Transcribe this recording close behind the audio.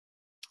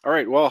All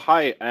right. Well,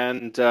 hi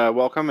and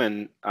welcome.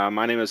 And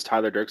my name is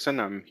Tyler Dirksen.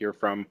 I'm here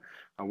from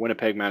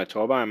Winnipeg,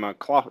 Manitoba. I'm a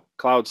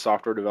cloud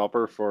software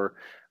developer for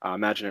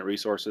Imaginet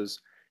Resources,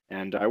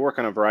 and I work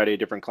on a variety of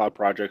different cloud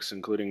projects,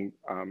 including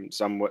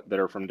that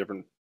are from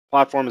different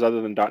platforms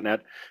other than .NET.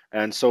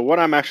 And so, what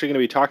I'm actually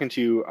going to be talking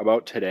to you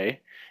about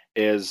today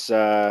is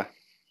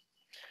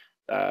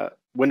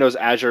Windows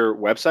Azure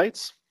Web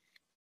Sites.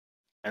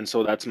 And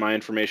so that's my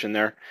information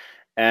there.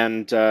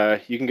 And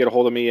you can get a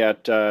hold of me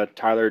at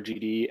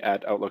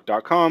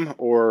tylergd@outlook.com,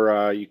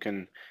 or you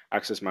can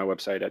access my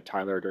website at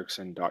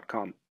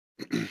tylerdirksen.com.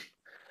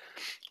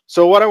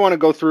 So what I want to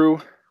go through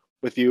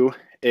with you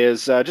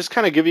is just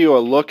kind of give you a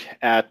look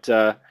at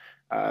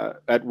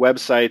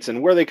websites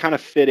and where they kind of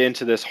fit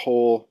into this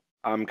whole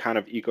kind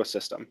of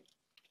ecosystem.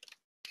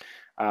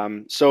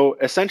 So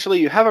essentially,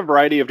 you have a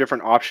variety of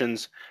different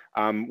options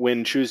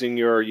when choosing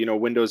your,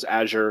 Windows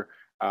Azure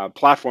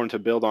platform to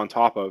build on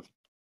top of.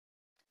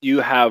 You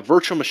have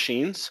virtual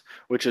machines,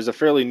 which is a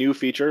fairly new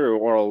feature,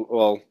 or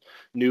well,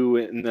 new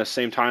in the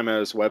same time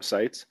as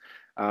websites.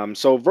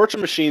 So virtual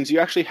machines, you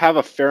actually have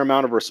a fair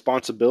amount of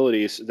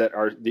responsibilities that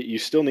you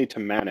still need to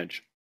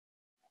manage.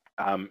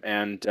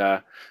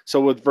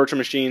 So with virtual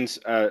machines,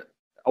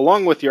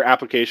 along with your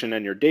application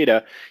and your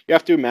data, you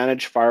have to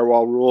manage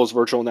firewall rules,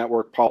 virtual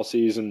network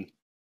policies, and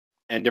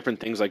different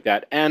things like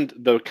that. And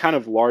the kind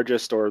of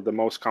largest or the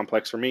most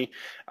complex for me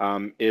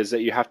is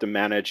that you have to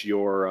manage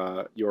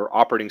your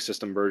operating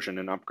system version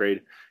and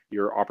upgrade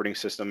your operating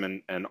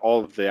system and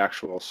all of the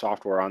actual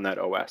software on that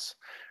OS.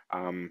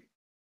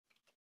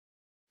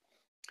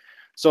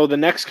 So the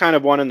next kind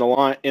of one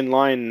in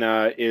line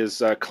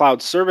is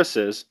cloud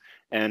services.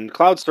 And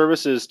cloud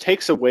services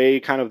takes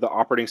away kind of the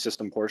operating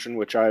system portion,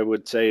 which I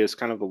would say is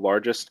kind of the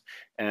largest.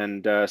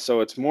 And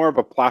so it's more of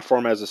a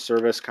platform as a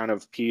service kind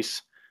of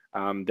piece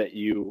that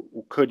you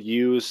could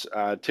use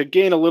to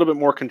gain a little bit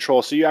more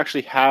control. So you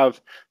actually have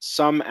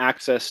some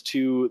access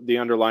to the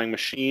underlying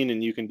machine,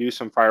 and you can do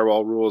some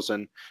firewall rules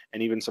and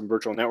even some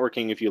virtual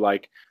networking if you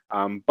like.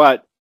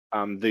 But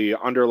the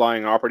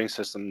underlying operating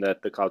system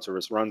that the cloud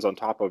service runs on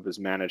top of is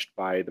managed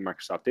by the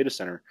Microsoft Data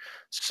Center.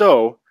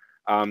 So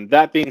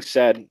that being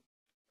said,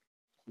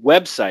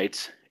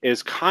 websites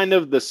is kind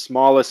of the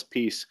smallest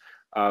piece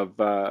of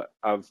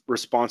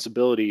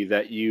responsibility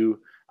that you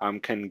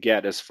can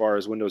get as far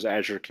as Windows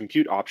Azure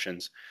compute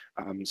options.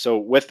 So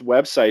with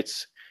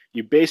websites,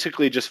 you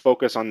basically just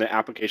focus on the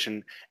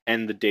application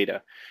and the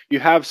data.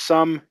 You have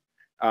some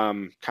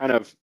kind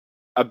of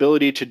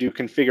ability to do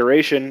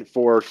configuration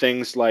for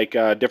things like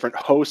different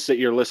hosts that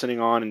you're listening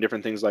on and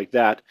different things like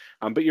that.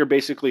 But you're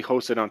basically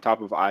hosted on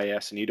top of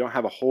IIS, and you don't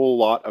have a whole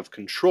lot of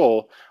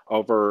control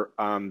over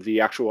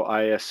the actual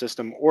IIS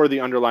system or the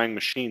underlying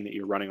machine that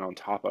you're running on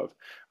top of.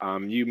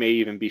 You may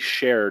even be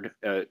shared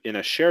in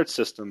a shared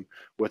system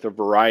with a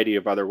variety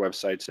of other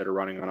websites that are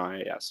running on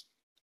IIS.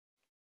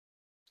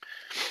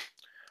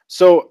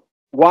 So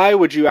why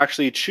would you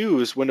actually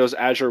choose Windows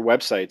Azure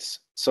websites?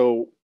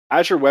 So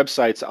Azure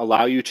websites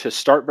allow you to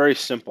start very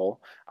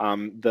simple.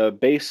 The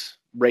base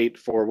rate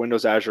for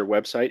Windows Azure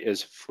website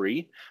is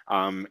free.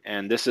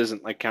 And this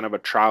isn't like kind of a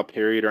trial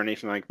period or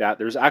anything like that.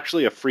 There's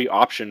actually a free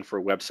option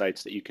for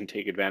websites that you can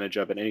take advantage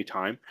of at any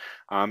time.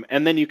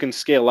 And then you can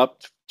scale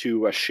up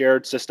to a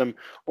shared system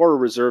or a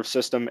reserve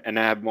system and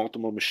have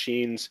multiple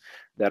machines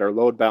that are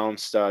load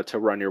balanced to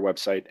run your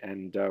website.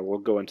 And we'll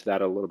go into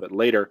that a little bit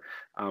later.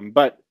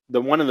 But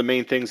one of the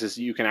main things is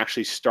you can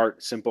actually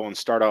start simple and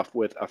start off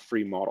with a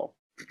free model.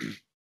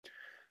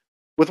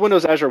 With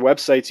Windows Azure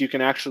websites, you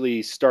can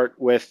actually start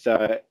with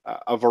a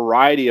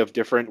variety of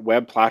different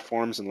web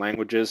platforms and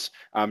languages.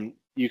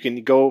 You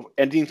can go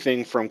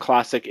anything from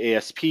classic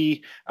ASP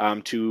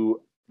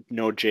to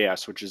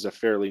node.js, which is a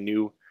fairly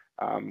new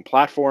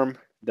platform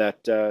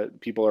that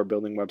people are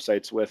building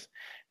websites with.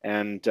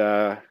 And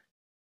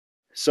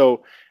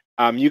so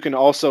you can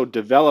also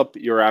develop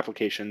your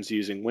applications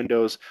using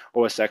Windows,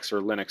 OS X, or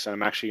Linux. And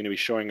I'm actually going to be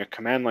showing a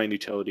command line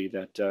utility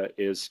that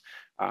is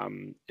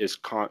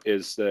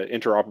the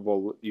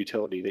interoperable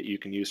utility that you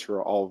can use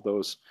for all of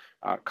those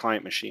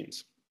client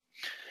machines.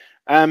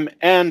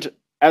 And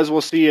as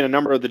we'll see in a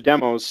number of the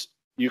demos,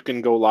 you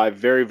can go live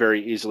very,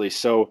 very easily.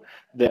 So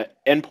the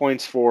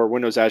endpoints for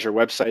Windows Azure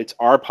websites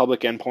are public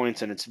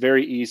endpoints, and it's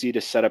very easy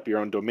to set up your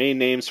own domain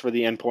names for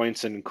the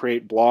endpoints and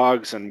create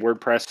blogs and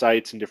WordPress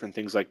sites and different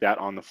things like that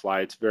on the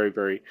fly. It's very,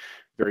 very,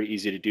 very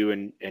easy to do,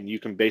 and you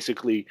can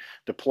basically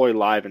deploy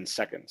live in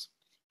seconds.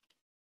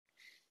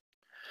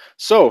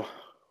 So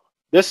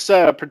this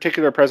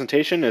particular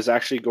presentation is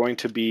actually going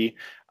to be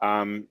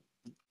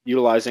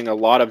utilizing a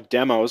lot of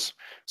demos.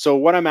 So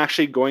what I'm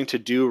actually going to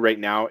do right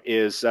now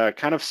is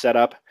kind of set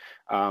up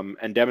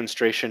and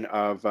demonstration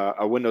of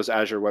a Windows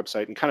Azure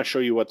website and kind of show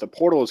you what the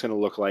portal is going to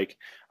look like.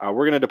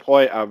 We're going to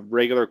deploy a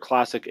regular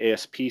classic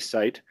ASP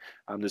site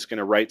that's going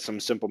to write some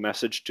simple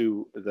message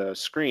to the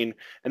screen.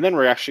 And then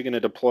we're actually going to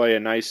deploy a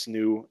nice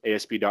new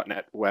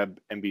ASP.NET Web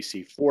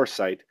MVC4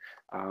 site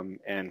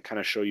and kind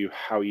of show you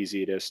how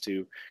easy it is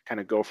to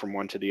kind of go from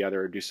one to the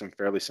other or do some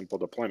fairly simple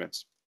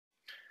deployments.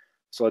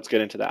 So let's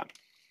get into that.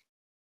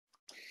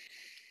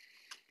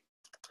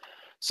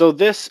 So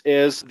this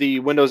is the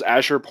Windows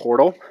Azure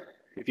portal.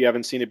 If you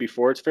haven't seen it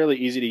before, it's fairly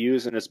easy to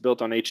use and it's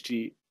built on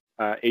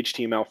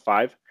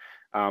HTML5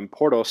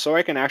 portal. So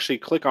I can actually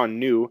click on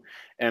new,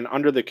 and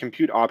under the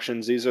compute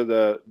options, these are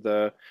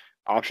the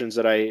options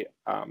that I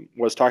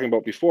was talking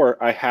about before.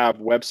 I have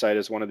website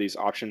as one of these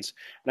options,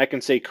 and I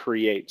can say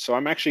create. So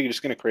I'm actually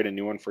just going to create a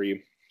new one for you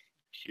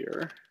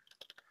here,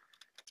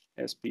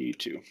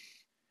 SP2,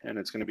 and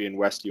it's going to be in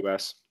West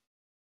US.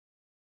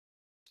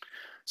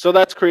 So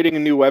that's creating a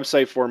new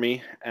website for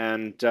me,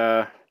 and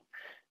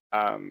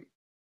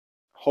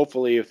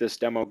hopefully if this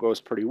demo goes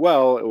pretty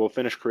well, it will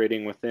finish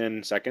creating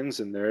within seconds,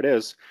 and there it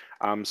is.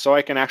 So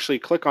I can actually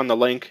click on the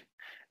link,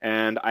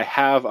 and I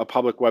have a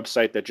public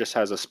website that just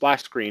has a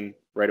splash screen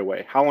right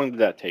away. How long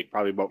did that take?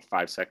 Probably about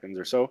 5 seconds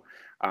or so,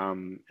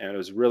 and it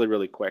was really,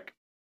 really quick.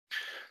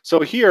 So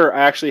here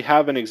I actually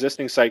have an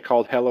existing site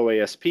called Hello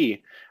ASP.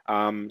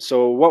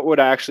 So what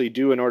would I actually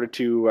do in order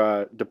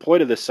to deploy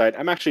to this site?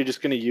 I'm actually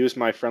just going to use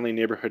my friendly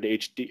neighborhood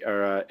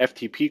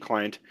FTP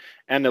client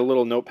and a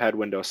little notepad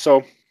window.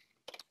 So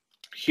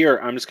here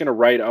I'm just going to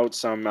write out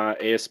some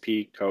ASP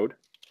code.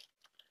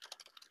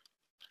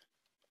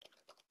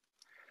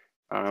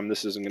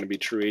 This isn't going to be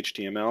true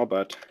HTML,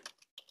 but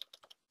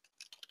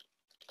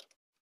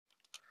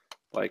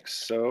like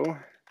so.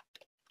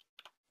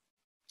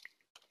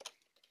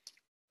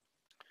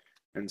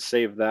 And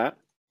save that.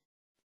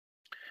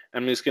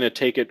 I'm just going to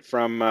take it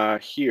from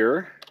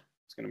here.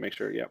 Just going to make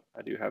sure, yep,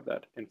 I do have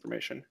that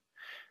information.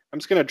 I'm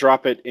just going to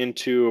drop it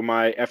into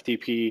my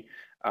FTP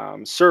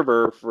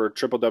server for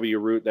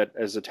www root that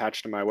is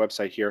attached to my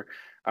website here.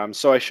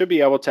 So I should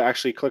be able to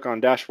actually click on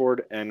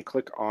dashboard and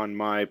click on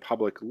my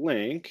public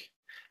link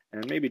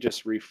and maybe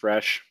just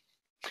refresh.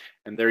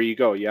 And there you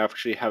go. You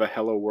actually have a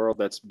hello world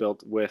that's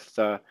built with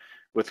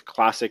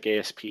classic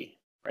ASP.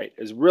 Right,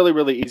 it's really,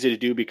 really easy to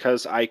do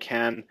because I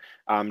can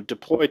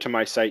deploy to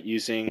my site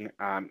using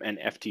an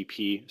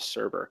FTP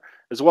server,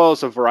 as well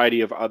as a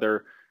variety of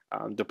other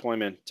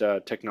deployment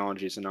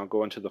technologies. And I'll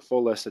go into the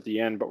full list at the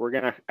end, but we're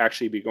going to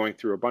actually be going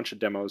through a bunch of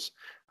demos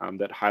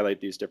that highlight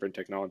these different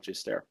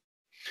technologies there.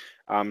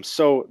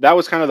 So that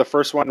was kind of the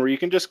first one where you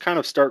can just kind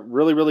of start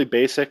really, really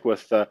basic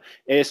with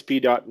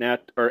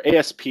ASP.NET or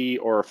ASP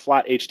or a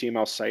flat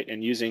HTML site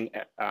and using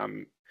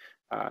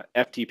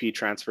FTP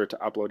transfer to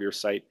upload your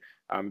site.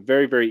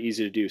 Very, very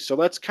easy to do. So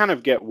let's kind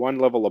of get one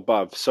level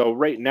above. So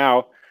right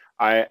now,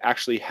 I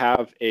actually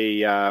have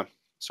a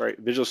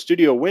Visual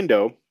Studio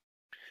window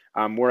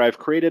where I've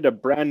created a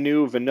brand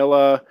new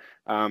vanilla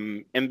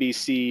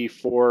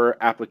MVC4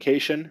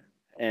 application,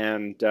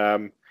 and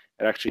it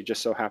actually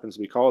just so happens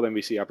to be called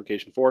MVC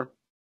Application 4.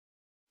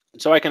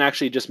 So I can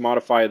actually just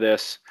modify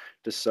this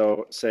to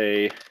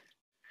say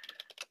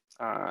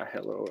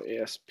hello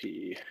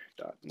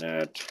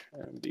ASP.NET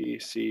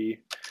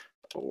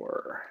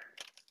MVC4.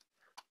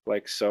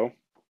 Like so.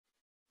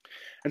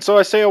 And so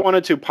I say I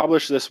wanted to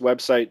publish this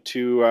website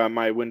to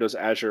my Windows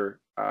Azure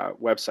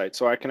website.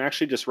 So I can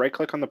actually just right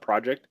click on the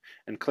project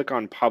and click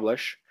on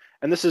publish.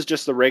 And this is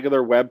just the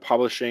regular web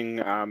publishing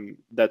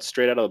that's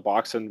straight out of the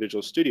box in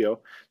Visual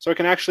Studio. So I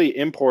can actually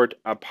import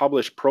a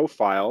publish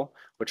profile,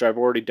 which I've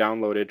already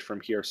downloaded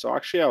from here. So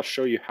actually I'll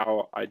show you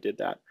how I did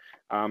that.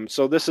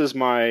 So this is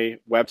my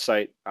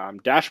website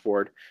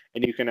dashboard,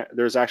 and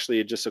there's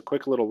actually just a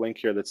quick little link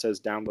here that says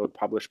download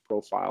publish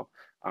profile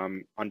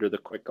under the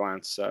quick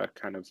glance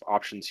kind of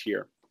options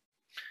here.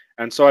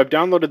 And so I've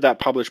downloaded that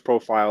publish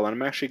profile, and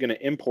I'm actually going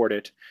to import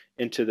it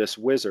into this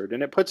wizard.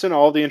 And it puts in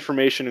all the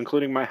information,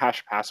 including my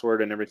hash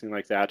password and everything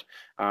like that,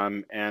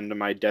 and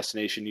my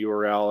destination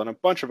URL and a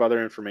bunch of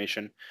other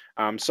information.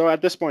 So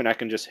at this point, I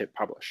can just hit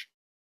publish.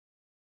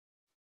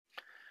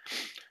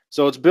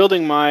 So it's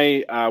building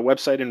my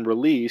website in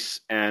release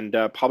and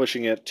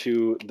publishing it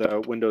to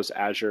the Windows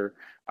Azure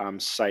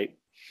site.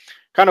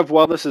 Kind of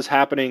while this is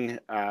happening,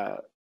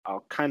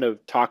 I'll kind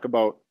of talk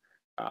about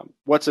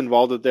what's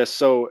involved with this.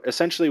 So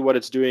essentially what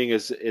it's doing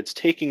is it's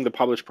taking the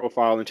publish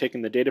profile and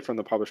taking the data from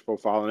the publish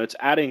profile, and it's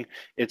adding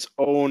its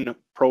own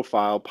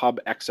profile, pub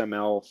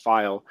XML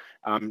file,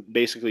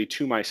 basically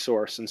to my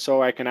source. And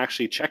so I can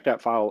actually check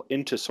that file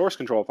into source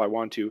control if I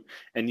want to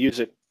and use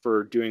it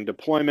for doing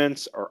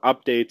deployments or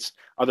updates.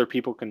 Other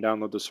people can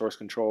download the source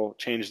control,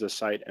 change the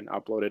site, and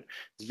upload it.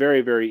 It's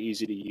very, very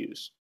easy to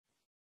use.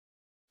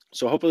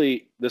 So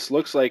hopefully this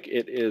looks like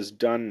it is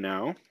done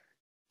now.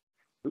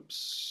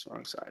 Oops,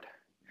 wrong side.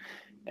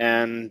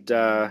 And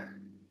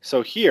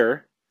so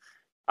here,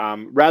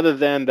 rather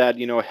than that,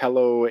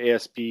 hello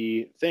ASP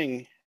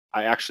thing,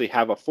 I actually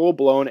have a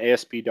full-blown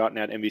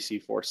ASP.NET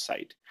MVC4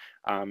 site.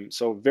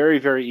 So very,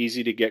 very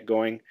easy to get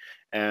going,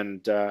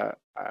 and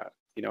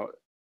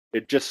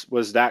it just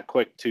was that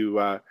quick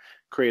to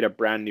create a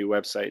brand new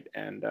website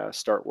and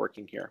start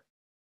working here.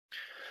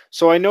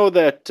 So I know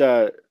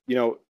that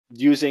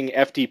using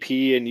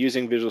FTP and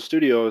using Visual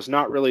Studio is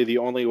not really the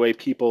only way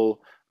people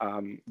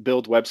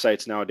build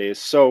websites nowadays.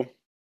 So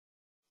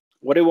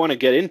what I want to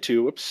get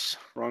into, whoops,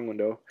 wrong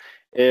window,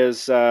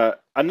 is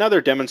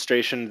another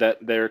demonstration that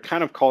they're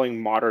kind of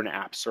calling modern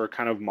apps or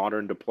kind of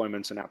modern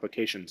deployments and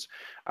applications.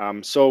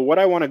 So what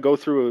I want to go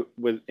through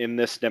in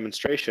this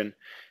demonstration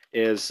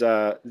is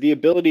the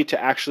ability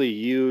to actually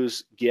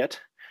use Git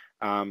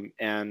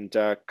and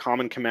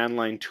common command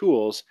line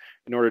tools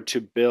in order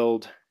to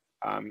build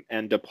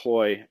and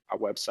deploy a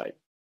website.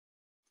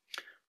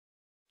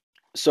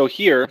 So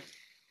here,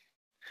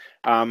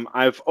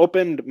 I've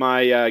opened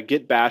my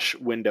Git bash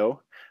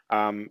window,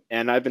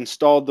 and I've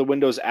installed the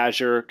Windows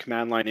Azure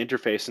command line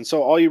interface. And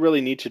so all you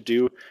really need to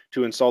do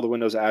to install the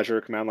Windows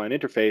Azure command line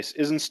interface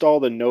is install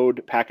the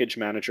Node package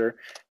manager,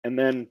 and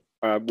then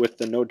with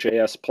the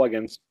Node.js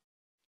plugins,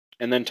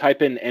 and then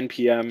type in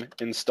npm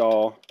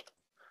install,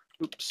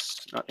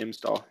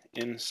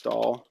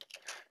 install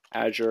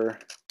Azure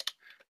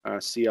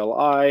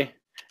CLI,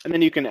 and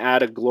then you can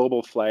add a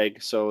global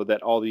flag so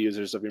that all the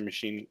users of your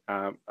machine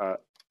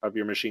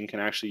can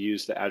actually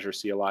use the Azure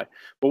CLI.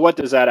 But what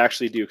does that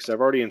actually do? Because I've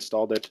already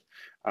installed it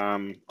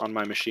on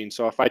my machine.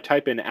 So if I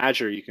type in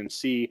Azure, you can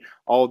see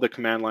all of the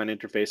command line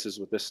interfaces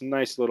with this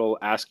nice little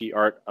ASCII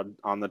art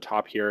on the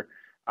top here,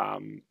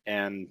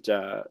 and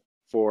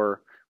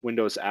for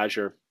Windows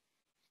Azure.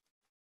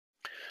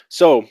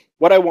 So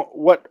what do I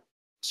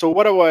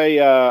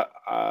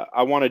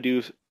want to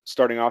do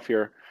starting off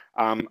here?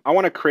 I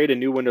want to create a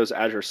new Windows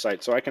Azure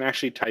site. So I can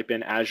actually type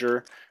in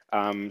Azure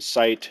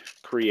site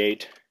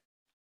create.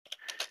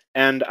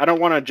 And I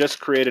don't want to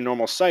just create a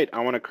normal site.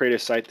 I want to create a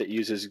site that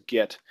uses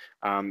Git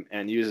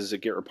and uses a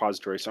Git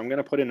repository. So I'm going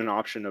to put in an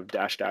option of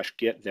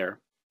 --git there.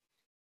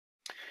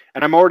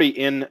 And I'm already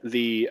in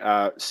the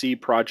C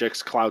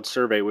Projects Cloud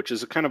Survey, which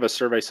is a kind of a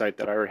survey site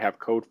that I already have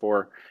code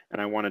for and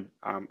I want to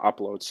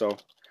upload. So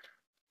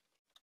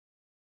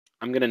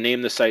I'm going to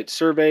name the site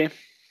Survey,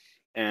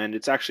 and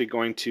it's actually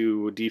going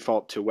to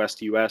default to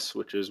West US,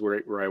 which is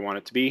where I want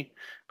it to be.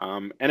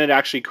 And it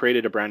actually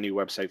created a brand new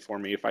website for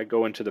me. If I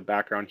go into the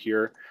background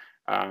here,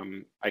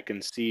 I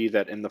can see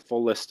that in the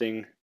full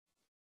listing,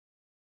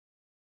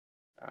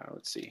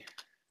 let's see.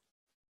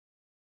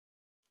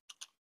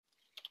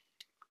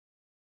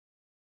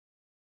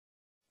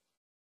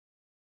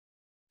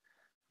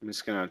 I'm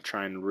just going to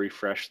try and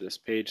refresh this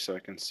page so I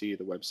can see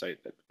the website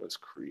that was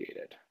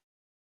created.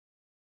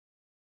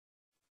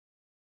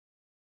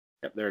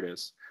 Yep, there it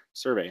is,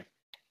 survey.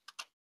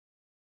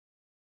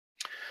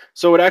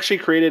 So it actually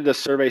created the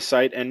survey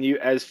site, and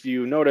as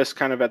you notice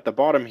kind of at the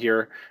bottom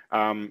here,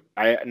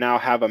 I now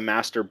have a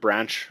master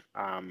branch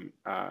kind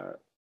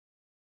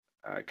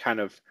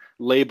of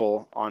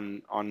label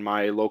on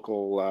my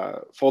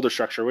local folder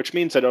structure, which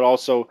means that it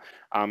also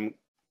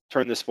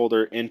turned this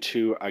folder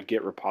into a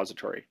Git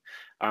repository.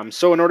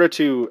 So in order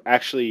to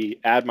actually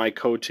add my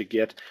code to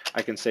Git,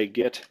 I can say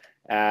git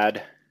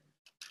add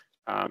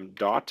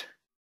dot,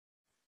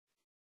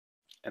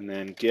 and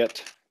then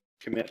git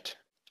commit.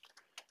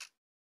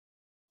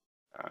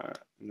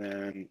 And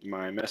then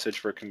my message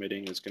for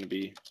committing is going to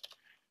be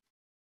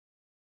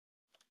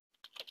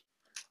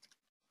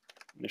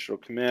initial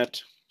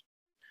commit,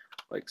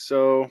 like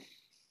so.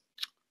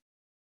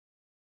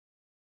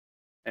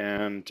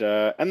 And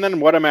then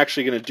what I'm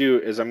actually going to do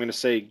is I'm going to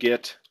say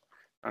git.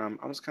 I'll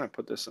just kind of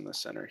put this in the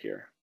center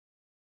here.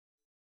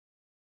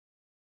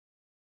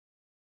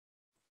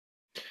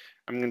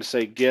 I'm going to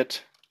say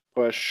git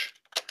push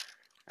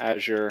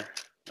Azure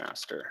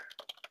master.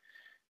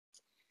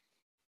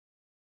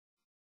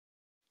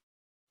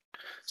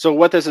 So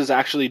what this is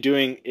actually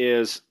doing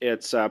is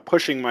it's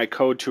pushing my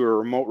code to a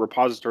remote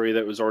repository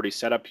that was already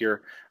set up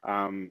here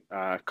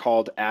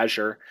called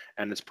Azure,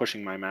 and it's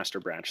pushing my master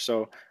branch.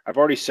 So I've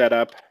already set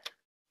up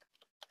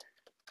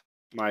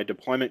my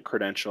deployment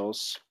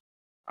credentials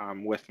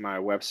with my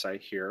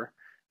website here,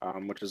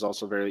 which is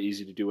also very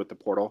easy to do with the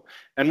portal.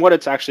 And what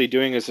it's actually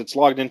doing is it's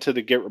logged into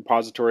the Git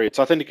repository. It's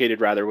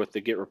authenticated rather with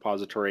the Git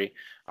repository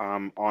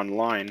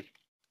online,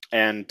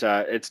 and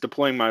it's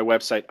deploying my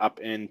website up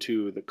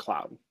into the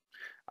cloud.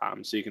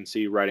 So you can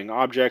see writing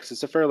objects.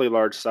 It's a fairly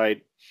large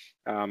site,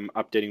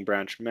 updating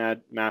branch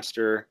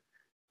master.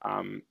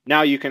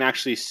 Now you can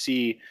actually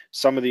see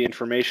some of the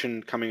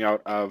information coming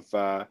out of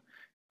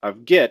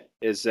Git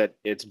is that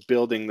it's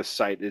building the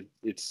site.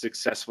 It's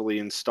successfully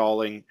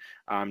installing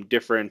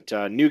different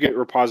NuGet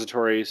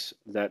repositories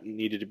that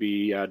needed to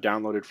be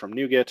downloaded from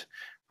NuGet,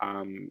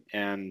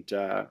 and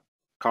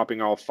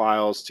copying all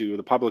files to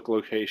the public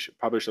location,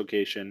 published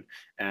location,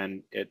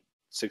 and it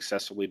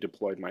successfully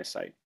deployed my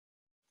site.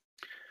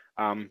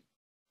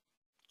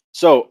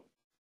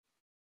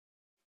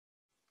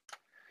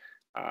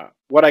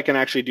 What I can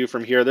actually do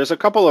from here, there's a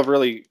couple of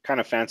really kind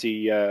of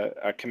fancy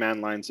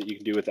command lines that you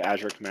can do with the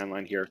Azure command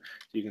line here.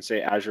 So you can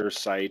say Azure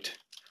site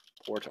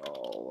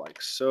portal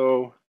like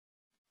so.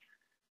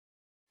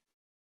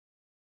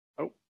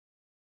 Oh,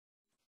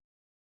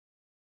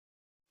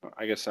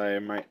 I guess I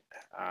might,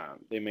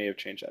 they may have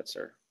changed that,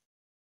 sir.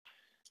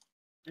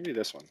 Maybe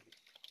this one.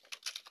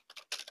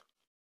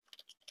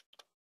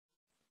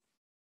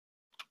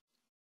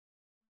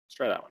 Let's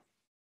try that one.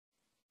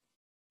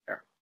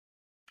 There.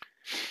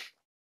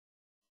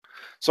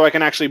 So I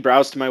can actually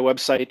browse to my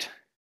website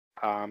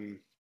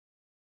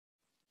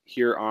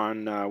here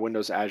on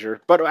Windows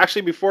Azure. But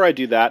actually, before I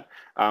do that,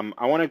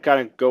 I want to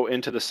kind of go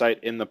into the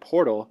site in the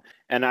portal,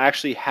 and I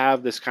actually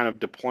have this kind of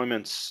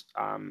deployments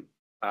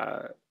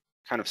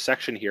kind of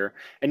section here.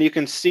 And you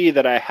can see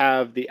that I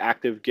have the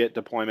active Git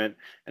deployment,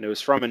 and it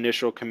was from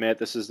initial commit.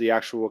 This is the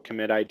actual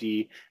commit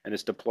ID, and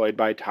it's deployed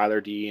by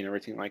Tyler D and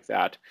everything like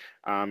that.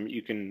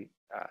 You can,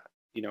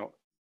 you know,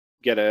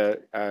 get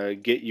a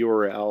Git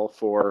URL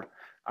for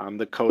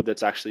the code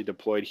that's actually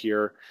deployed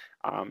here.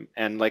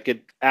 And like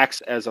it acts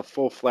as a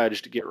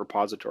full-fledged Git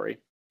repository.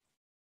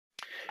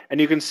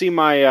 And you can see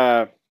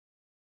my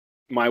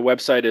my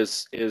website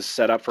is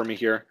set up for me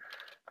here.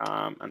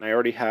 And I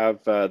already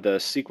have the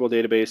SQL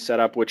database set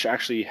up, which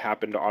actually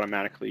happened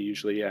automatically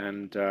usually.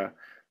 And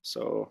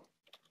so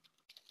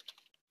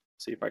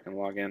let's see if I can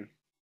log in.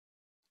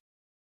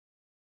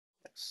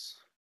 Yes.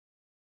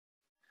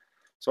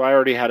 So I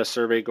already had a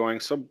survey going.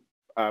 So,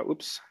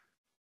 oops.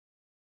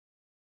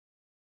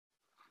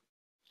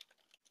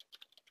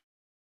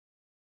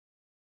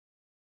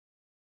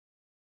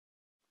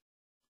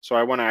 So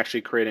I want to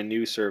actually create a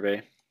new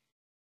survey.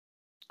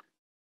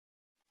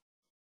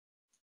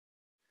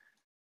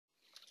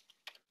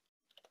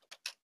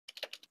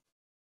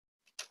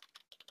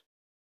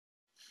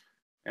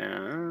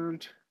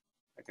 And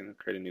I can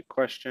create a new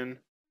question.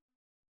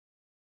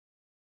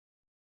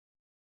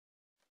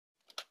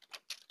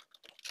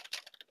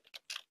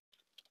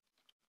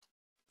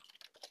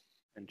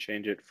 And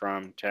change it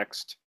from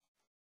text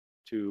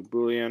to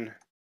Boolean.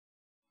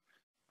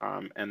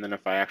 And then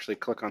if I actually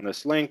click on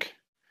this link,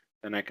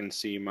 then I can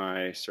see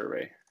my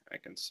survey. I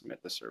can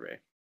submit the survey.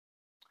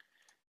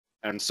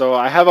 And so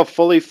I have a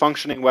fully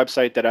functioning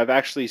website that I've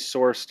actually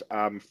sourced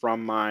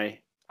from my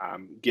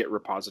Git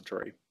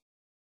repository.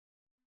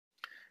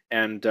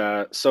 And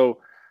some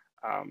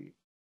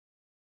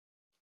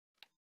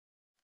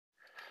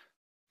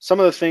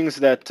of the things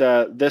that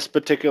this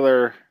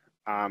particular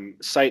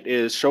site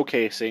is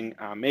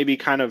showcasing may be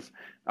kind of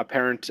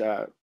apparent.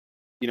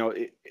 You know,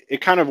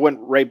 it kind of went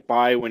right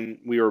by when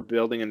we were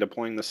building and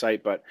deploying the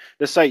site, but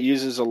this site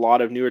uses a lot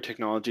of newer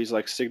technologies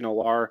like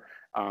SignalR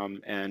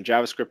and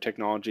JavaScript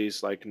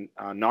technologies like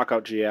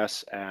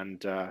Knockout.js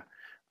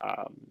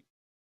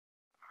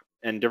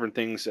and different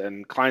things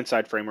and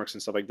client-side frameworks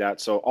and stuff like that.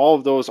 So all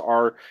of those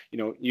are, you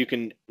know, you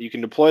can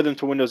deploy them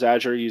to Windows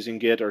Azure using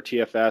Git or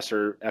TFS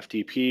or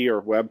FTP or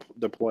web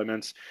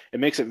deployments. It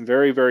makes it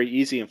very, very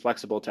easy and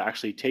flexible to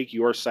actually take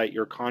your site,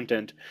 your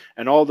content,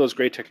 and all those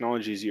great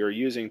technologies you're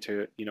using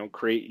to, you know,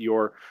 create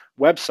your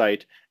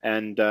website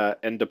and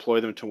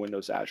deploy them to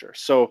Windows Azure.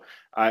 So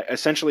I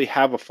essentially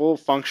have a full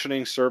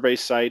functioning survey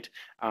site,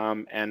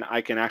 and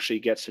I can actually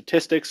get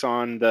statistics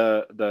on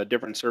the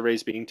different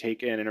surveys being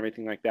taken and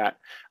everything like that.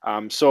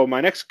 So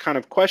my next kind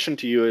of question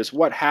to you is,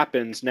 what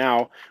happens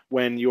now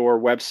when your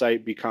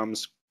website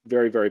becomes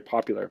very, very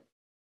popular?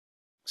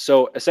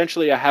 So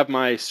essentially, I have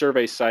my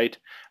survey site,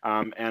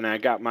 and I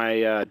got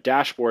my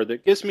dashboard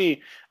that gives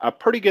me a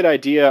pretty good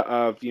idea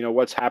of, you know,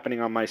 what's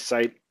happening on my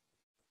site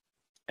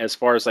as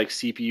far as like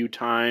CPU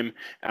time,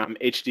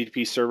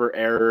 HTTP server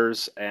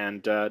errors,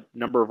 and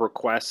number of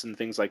requests and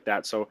things like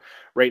that. So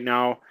right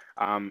now,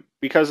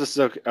 because this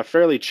is a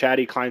fairly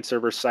chatty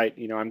client-server site,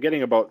 you know, I'm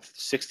getting about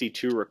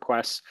 62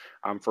 requests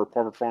for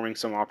performing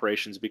some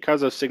operations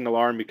because of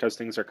SignalR and because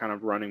things are kind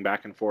of running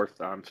back and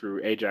forth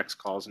through AJAX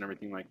calls and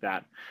everything like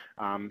that.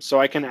 So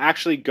I can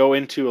actually go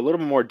into a little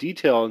bit more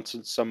detail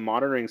into some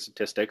monitoring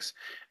statistics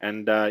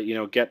and you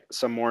know, get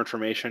some more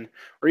information,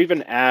 or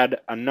even add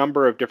a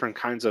number of different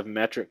kinds of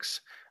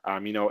metrics.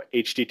 You know,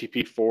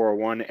 HTTP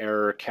 401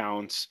 error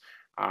counts,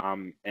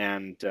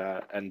 and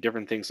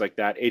different things like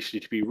that,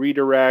 HTTP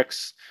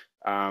redirects,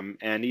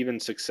 and even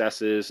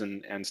successes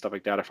and stuff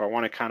like that. If I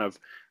want to kind of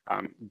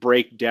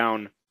break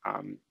down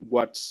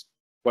what's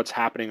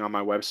happening on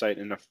my website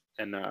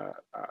in a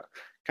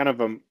kind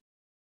of a,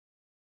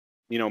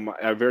 you know,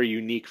 a very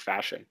unique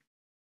fashion.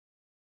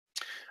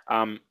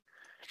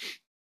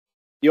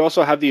 You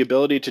also have the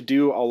ability to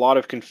do a lot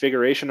of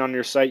configuration on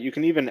your site. You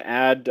can even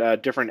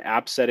add different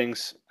app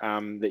settings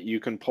that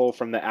you can pull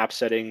from the app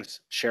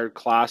settings shared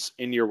class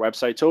in your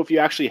website. So if you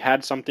actually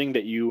had something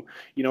that you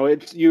know,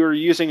 you're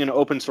using an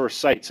open source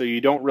site, so you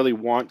don't really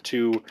want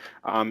to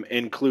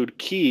include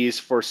keys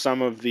for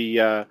some of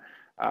the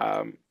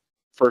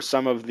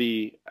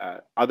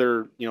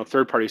other, you know,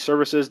 third-party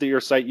services that your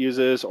site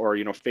uses, or,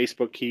 you know,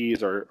 Facebook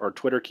keys or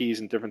Twitter keys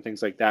and different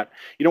things like that.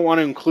 You don't want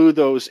to include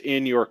those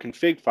in your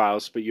config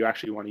files, but you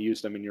actually want to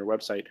use them in your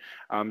website.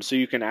 So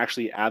you can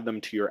actually add them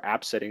to your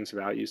app settings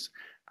values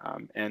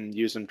and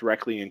use them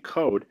directly in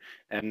code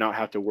and not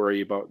have to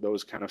worry about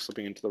those kind of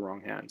slipping into the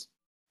wrong hands.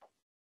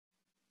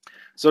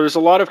 So there's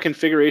a lot of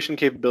configuration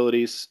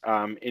capabilities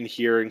in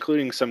here,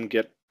 including some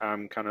Git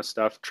kind of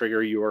stuff,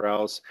 trigger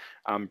URLs,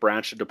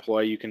 branch to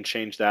deploy. You can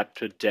change that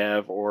to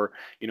dev, or,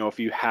 you know, if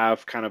you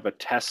have kind of a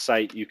test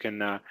site, you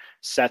can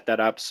set that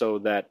up so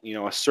that, you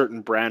know, a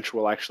certain branch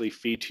will actually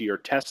feed to your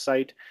test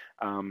site,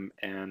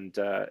 and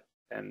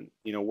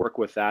you know, work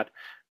with that.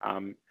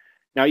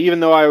 Now, even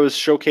though I was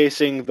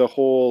showcasing the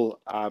whole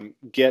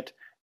Git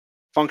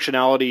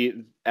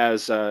functionality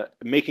as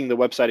making the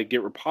website a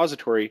Git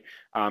repository,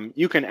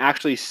 you can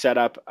actually set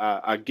up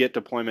a Git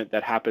deployment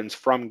that happens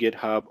from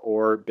GitHub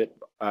or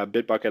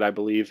Bitbucket, I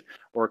believe,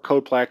 or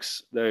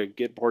Codeplex, the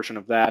Git portion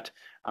of that.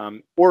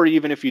 Or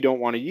even if you don't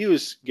want to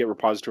use Git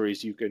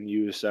repositories, you can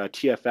use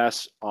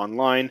TFS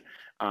online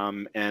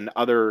and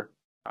other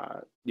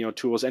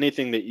tools.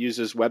 Anything that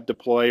uses web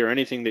deploy or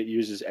anything that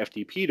uses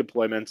FTP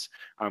deployments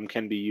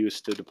can be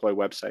used to deploy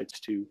websites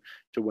to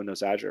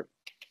Windows Azure.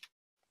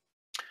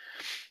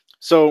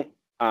 So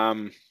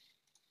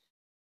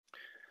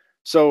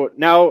so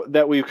now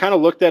that we've kind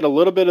of looked at a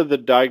little bit of the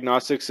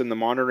diagnostics and the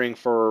monitoring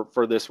for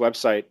this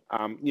website,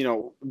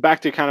 back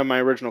to kind of my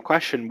original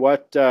question: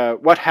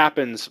 what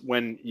happens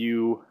when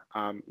you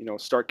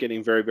start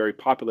getting very, very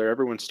popular?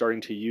 Everyone's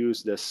starting to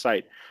use this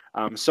site.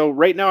 So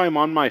right now I'm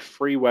on my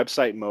free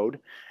website mode,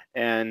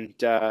 and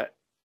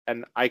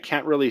I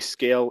can't really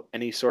scale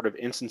any sort of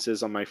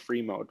instances on my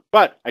free mode,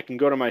 but I can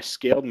go to my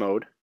scaled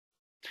mode,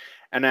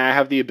 and I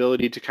have the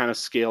ability to kind of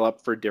scale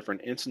up for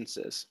different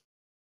instances.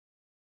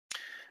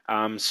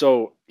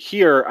 So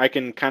here I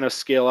can kind of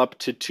scale up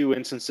to 2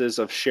 instances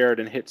of shared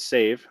and hit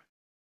save.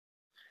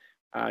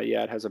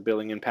 Yeah, it has a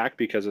billing impact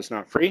because it's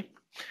not free,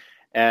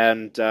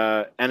 and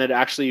it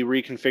actually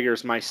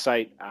reconfigures my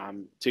site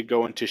to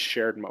go into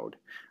shared mode.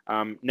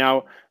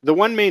 Now,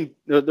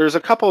 there's a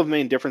couple of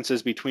main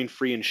differences between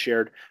free and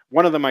shared.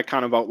 One of them I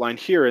kind of outlined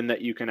here, in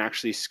that you can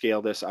actually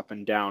scale this up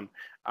and down.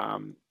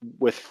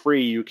 With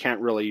free, you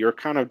can't really. You're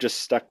kind of just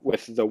stuck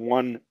with the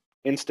one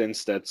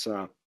instance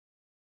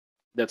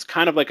that's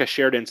kind of like a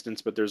shared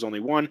instance, but there's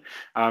only one.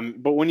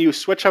 But when you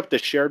switch up to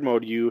shared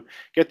mode, you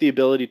get the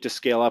ability to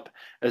scale up,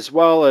 as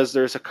well as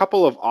there's a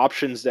couple of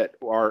options that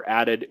are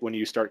added when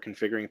you start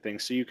configuring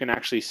things. So you can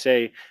actually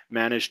say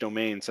manage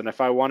domains. And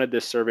if I wanted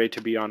this survey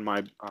to be on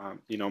my,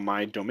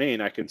 my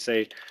domain, I can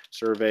say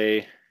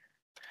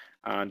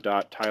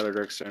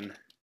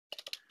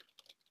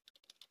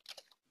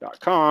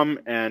survey.tylerdirksen.com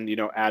and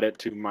add it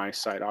to my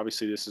site.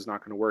 Obviously this is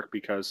not going to work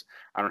because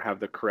I don't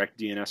have the correct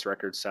DNS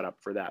records set up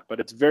for that,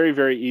 but it's very,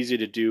 very easy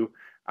to do.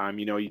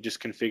 You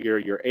just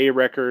configure your A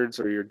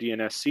records or your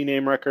DNS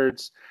CNAME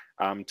records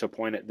to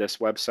point at this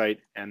website,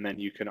 and then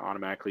you can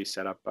automatically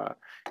set up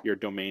your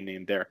domain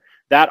name there.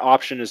 That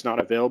option is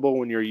not available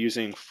when you're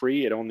using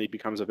free. It only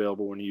becomes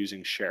available when you're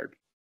using shared.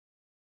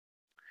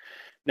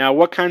 Now,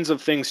 what kinds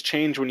of things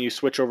change when you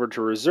switch over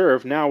to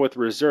reserved? Now with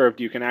reserved,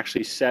 you can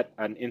actually set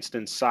an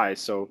instance size.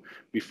 So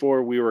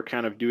before we were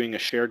kind of doing a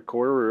shared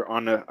core or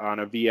on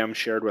a VM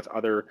shared with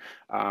other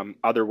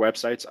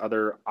websites,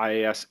 other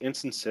IIS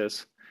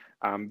instances.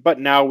 But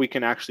now we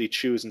can actually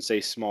choose and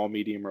say small,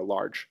 medium, or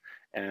large.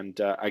 And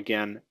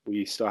again,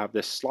 we still have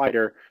this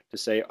slider to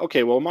say,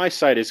 okay, well, my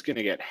site is going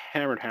to get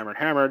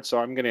hammered. So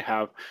I'm going to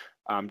have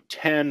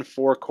 10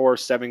 4-core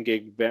 7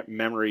 gig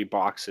memory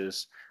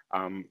boxes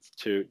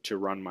to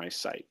run my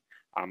site.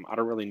 I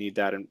don't really need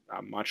that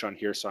much on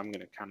here, so I'm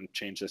going to kind of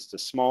change this to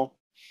small,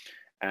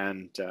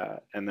 and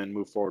then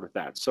move forward with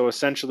that. So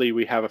essentially,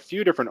 we have a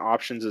few different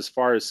options as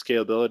far as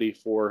scalability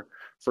for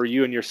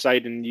you and your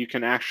site, and you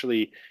can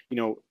actually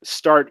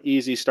start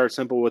easy, start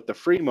simple with the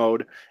free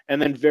mode,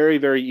 and then very,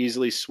 very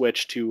easily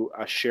switch to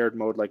a shared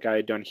mode like I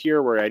had done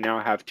here, where I now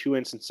have 2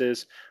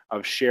 instances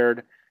of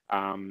shared,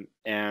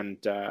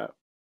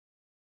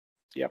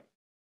 yep.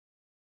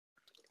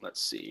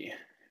 Let's see.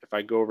 If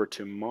I go over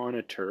to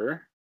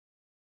monitor,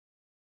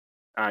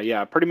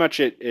 yeah, pretty much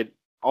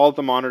all of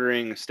the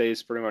monitoring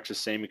stays pretty much the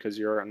same because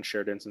you're on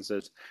shared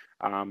instances.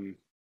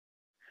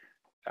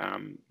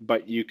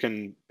 But you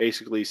can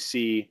basically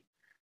see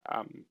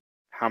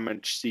how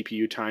much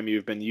CPU time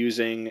you've been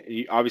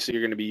using. Obviously,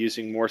 you're going to be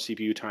using more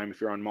CPU time if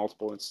you're on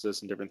multiple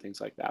instances and different things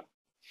like that.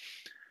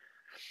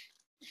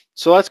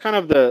 So that's kind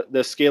of the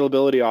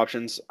scalability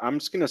options. I'm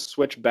just going to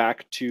switch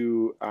back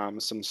to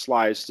some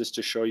slides just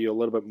to show you a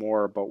little bit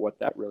more about what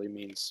that really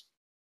means.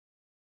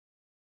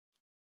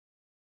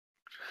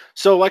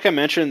 So like I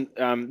mentioned,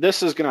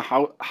 this is going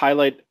to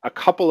highlight a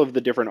couple of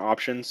the different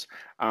options,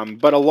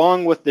 but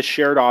along with the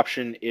shared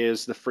option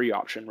is the free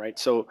option, right?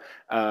 So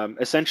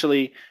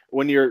essentially,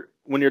 when you're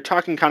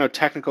talking kind of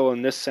technical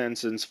in this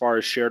sense, as far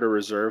as shared or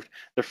reserved,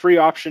 the free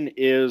option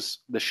is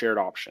the shared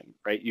option,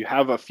 right? You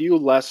have a few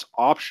less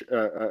options,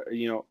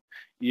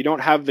 you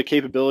don't have the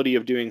capability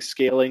of doing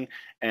scaling,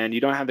 and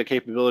you don't have the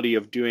capability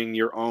of doing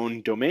your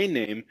own domain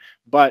name,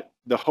 but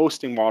the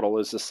hosting model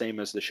is the same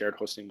as the shared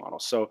hosting model.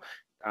 So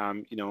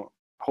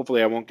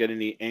hopefully I won't get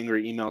any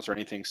angry emails or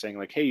anything saying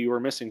like, hey, you were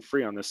missing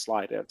free on this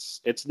slide.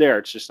 It's there,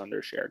 it's just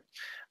under shared.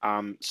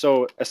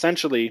 So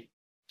essentially,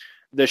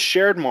 the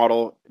shared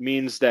model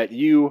means that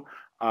your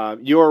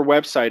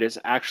website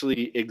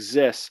actually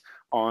exists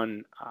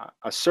on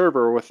a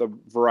server with a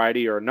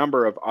variety or a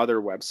number of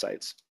other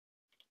websites.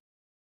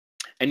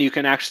 And you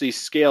can actually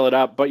scale it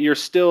up, but you're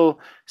still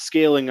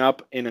scaling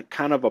up in a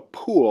kind of a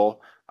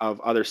pool of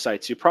other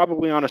sites. You're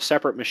probably on a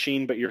separate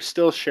machine, but you're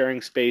still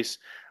sharing space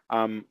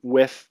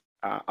with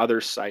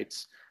other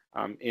sites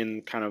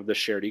in kind of the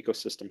shared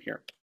ecosystem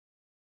here.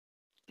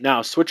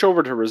 Now, switch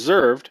over to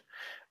reserved.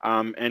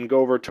 and go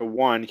over to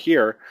 1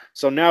 here.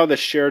 So now the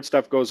shared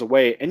stuff goes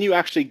away, and you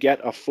actually get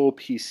a full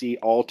PC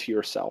all to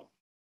yourself.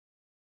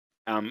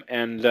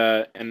 And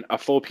a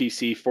full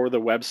PC for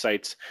the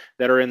websites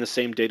that are in the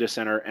same data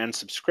center and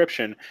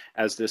subscription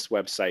as this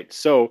website.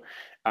 So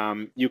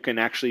you can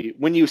actually,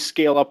 when you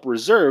scale up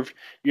reserved,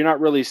 you're not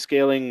really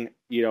scaling,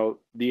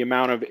 the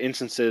amount of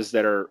instances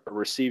that are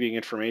receiving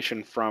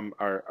information from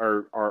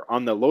are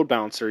on the load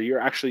balancer.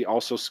 You're actually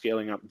also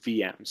scaling up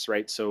VMs,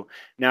 right? So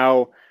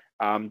now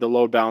the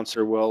load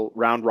balancer will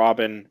round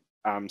robin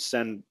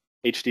send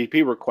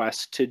HTTP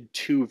requests to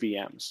 2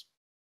 VMs.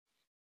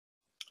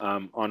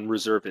 On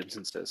reserved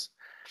instances.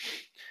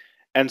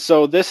 And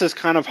so this is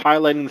kind of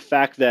highlighting the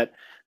fact that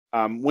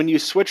when you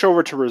switch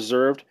over to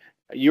reserved,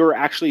 you're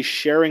actually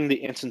sharing the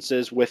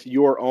instances with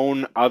your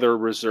own other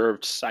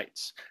reserved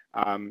sites.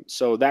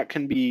 So that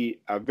can be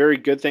a very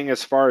good thing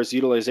as far as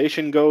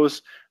utilization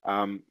goes,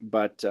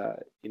 but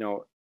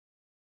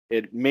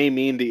it may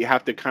mean that you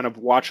have to kind of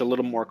watch a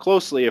little more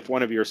closely if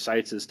one of your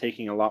sites is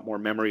taking a lot more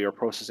memory or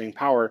processing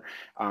power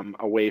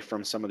away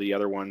from some of the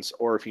other ones,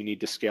 or if you need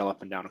to scale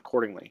up and down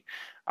accordingly.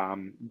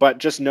 But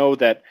just know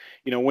that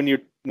when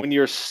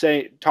you're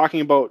talking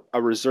about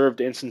a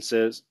reserved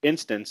instance,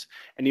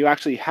 and you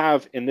actually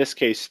have, in this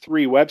case,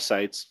 3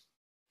 websites,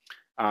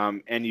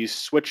 and you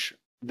switch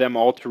them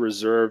all to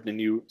reserved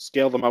and you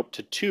scale them up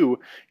to 2,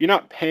 you're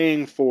not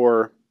paying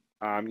for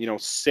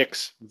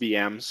 6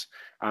 VMs.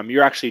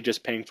 You're actually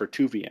just paying for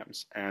 2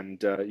 VMs, and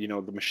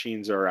the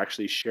machines are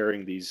actually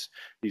sharing these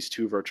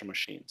 2 virtual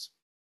machines.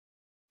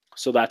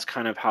 So that's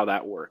kind of how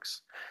that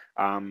works.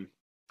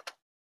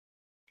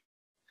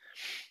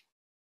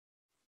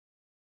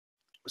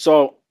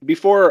 So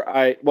before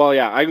I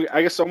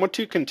guess I want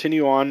to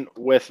continue on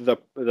with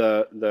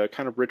the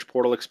kind of rich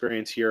portal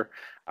experience here,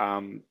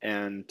 and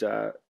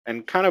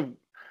kind of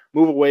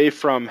move away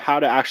from how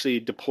to actually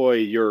deploy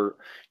your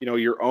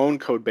own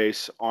code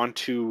base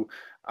onto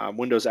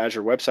Windows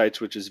Azure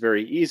websites, which is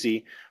very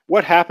easy.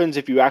 What happens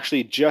if you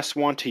actually just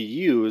want to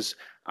use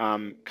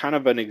kind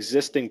of an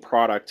existing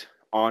product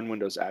on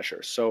Windows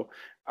Azure? So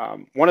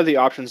one of the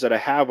options that I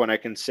have when I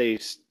can say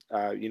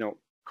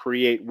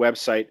create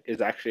website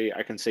is actually,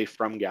 I can say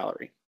from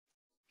gallery.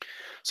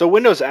 So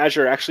Windows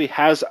Azure actually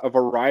has a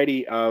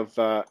variety of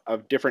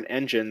different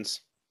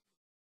engines,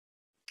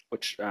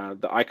 which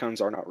the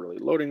icons are not really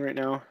loading right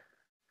now.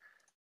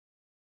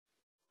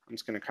 I'm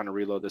just going to kind of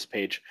reload this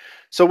page.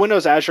 So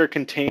Windows Azure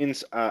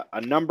contains a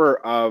number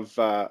of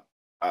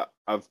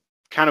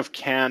kind of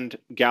canned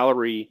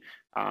gallery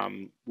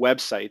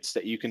websites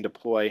that you can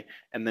deploy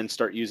and then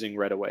start using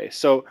right away.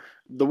 So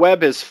the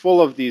web is full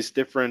of these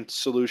different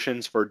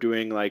solutions for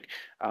doing like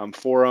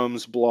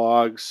forums,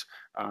 blogs,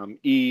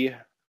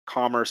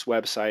 e-commerce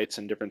websites,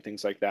 and different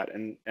things like that.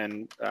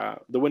 And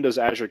the Windows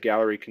Azure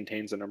Gallery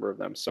contains a number of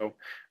them. So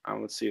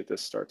let's see if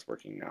this starts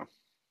working now.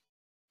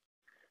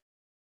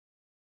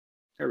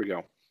 There we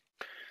go.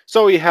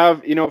 So we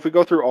have, if we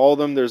go through all of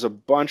them, there's a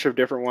bunch of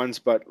different ones,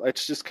 but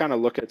let's just kind of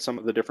look at some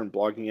of the different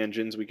blogging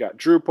engines. We got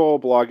Drupal,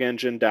 Blog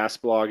Engine,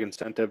 DasBlog,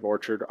 Incentive,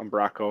 Orchard,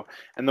 Umbraco,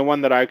 and the one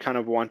that I kind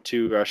of want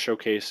to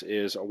showcase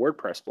is a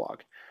WordPress blog.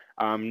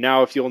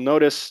 Now, if you'll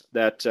notice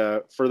that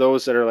for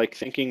those that are like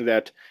thinking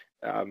that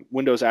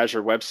Windows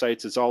Azure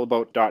websites, it's all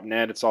about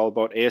 .NET, it's all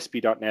about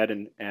ASP.NET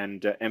and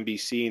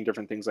MVC and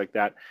different things like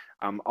that.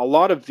 A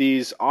lot of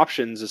these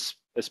options,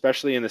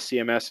 especially in the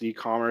CMS,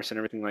 e-commerce, and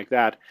everything like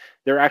that,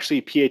 they're actually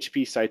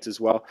PHP sites as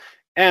well.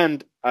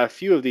 And a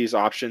few of these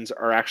options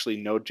are actually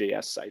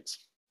node.js sites.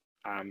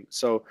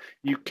 So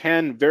you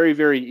can very,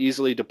 very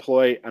easily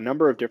deploy a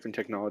number of different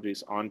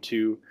technologies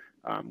onto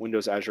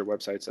Windows Azure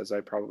websites, as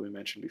I probably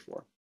mentioned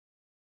before.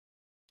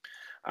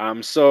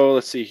 So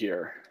let's see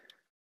here.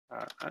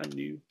 A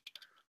new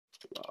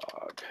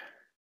blog.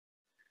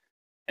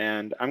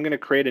 And I'm going to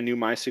create a new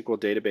MySQL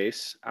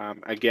database.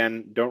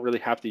 Again, don't really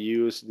have to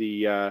use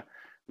the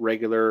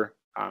regular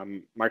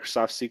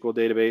Microsoft SQL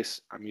database.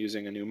 I'm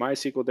using a new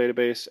MySQL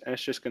database, and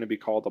it's just going to be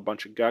called a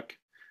bunch of guck.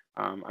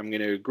 I'm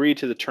going to agree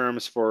to the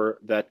terms for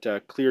that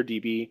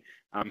ClearDB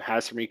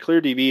has for me.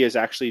 ClearDB is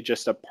actually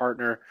just a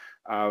partner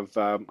of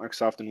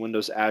Microsoft and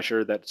Windows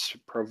Azure that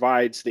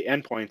provides the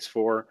endpoints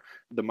for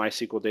the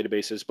MySQL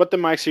databases, but the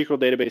MySQL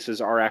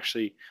databases are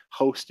actually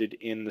hosted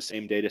in the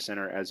same data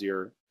center as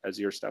your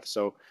stuff,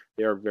 so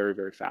they are very,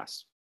 very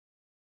fast.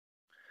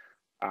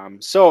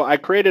 So I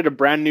created a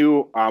brand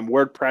new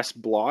WordPress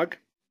blog,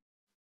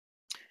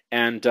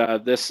 and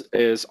this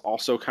is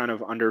also kind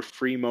of under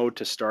free mode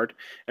to start.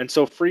 And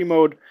so free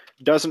mode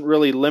doesn't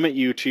really limit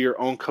you to your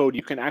own code.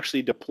 You can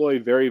actually deploy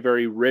very,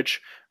 very rich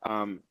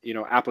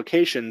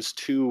applications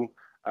to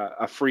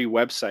a free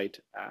website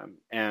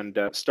and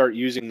start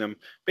using them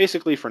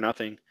basically for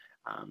nothing,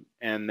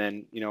 and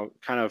then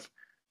kind of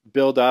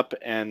build up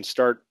and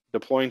start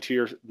deploying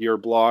to your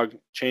blog,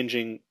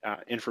 changing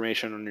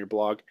information on your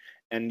blog,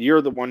 and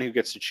you're the one who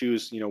gets to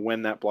choose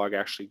when that blog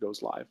actually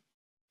goes live.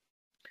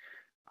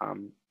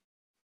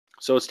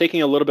 So it's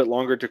taking a little bit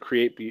longer to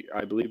create,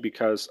 I believe,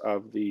 because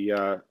of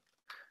the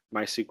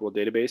MySQL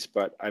database,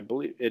 but I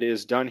believe it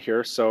is done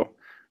here. So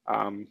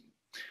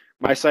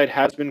my site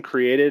has been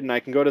created, and I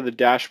can go to the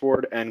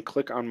dashboard and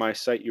click on my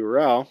site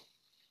URL.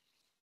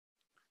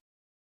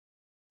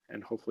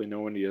 And hopefully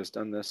nobody has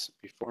done this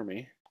before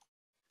me.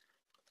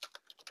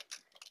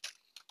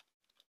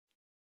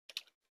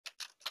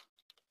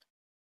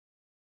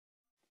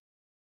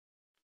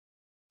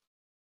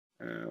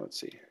 Let's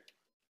see.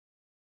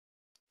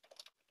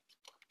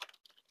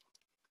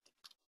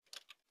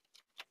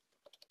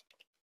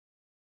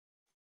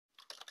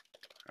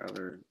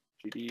 Other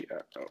GD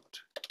out.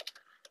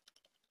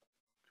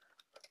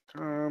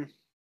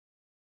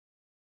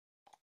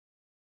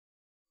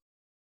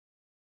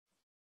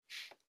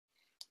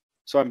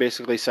 So I'm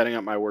basically setting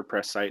up my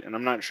WordPress site, and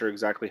I'm not sure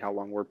exactly how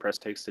long WordPress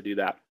takes to do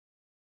that.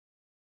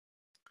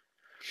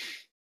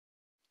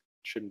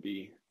 Shouldn't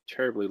be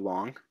terribly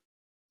long.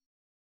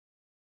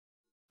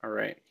 All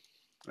right,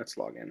 let's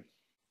log in.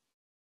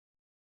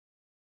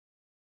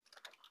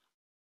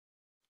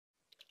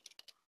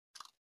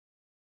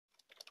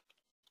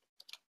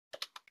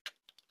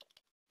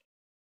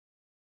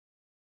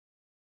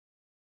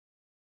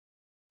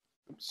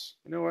 Oops,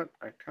 you know what?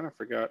 I kind of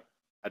forgot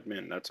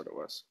admin. That's what it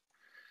was.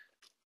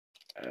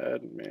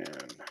 Admin.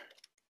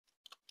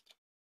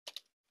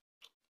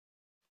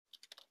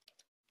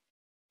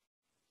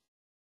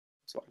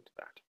 Let's log into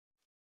that.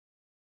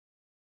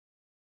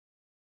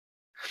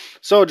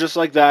 So just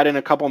like that, in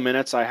a couple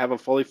minutes, I have a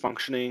fully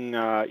functioning,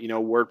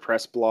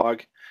 WordPress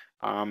blog.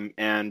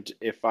 And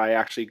if I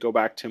actually go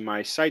back to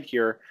my site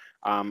here,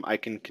 I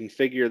can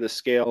configure the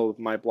scale of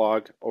my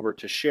blog over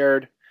to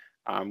shared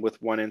with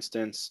one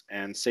instance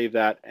and save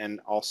that, and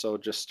also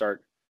just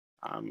start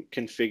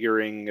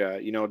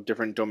configuring,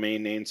 different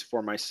domain names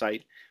for my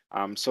site.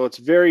 So it's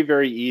very,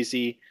 very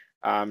easy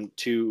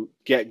to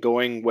get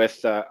going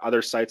with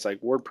other sites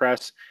like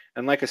WordPress.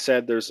 And like I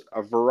said, there's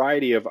a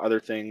variety of other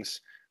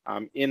things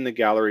in the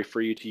gallery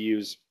for you to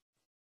use,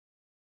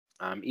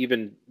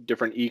 even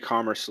different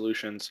e-commerce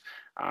solutions,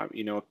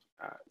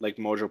 like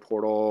Mojo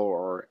Portal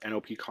or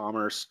NOP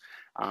Commerce,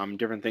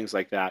 different things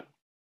like that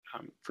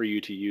for you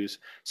to use.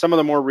 Some of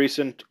the more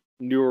recent,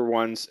 newer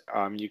ones,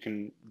 you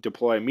can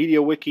deploy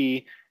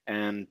MediaWiki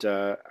and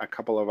a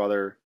couple of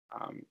other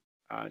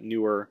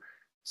newer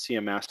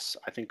CMS.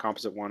 I think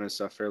Composite One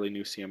is a fairly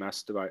new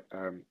CMS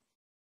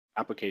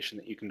application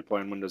that you can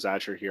deploy on Windows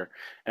Azure here.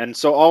 And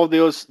so all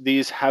of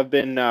these have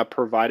been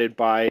provided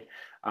by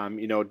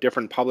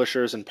different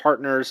publishers and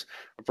partners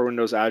for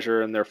Windows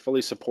Azure, and they're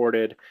fully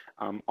supported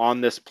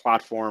on this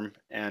platform.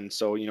 And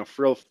so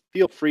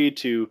feel free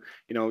to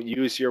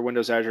use your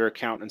Windows Azure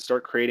account and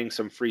start creating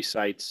some free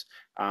sites.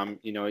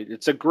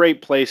 It's a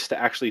great place to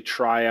actually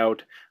try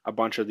out a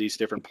bunch of these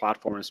different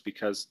platforms,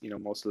 because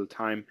most of the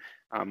time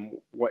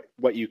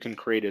what you can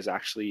create is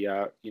actually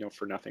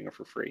for nothing or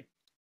for free.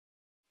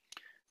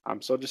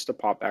 So just to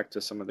pop back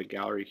to some of the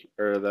gallery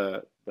or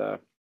the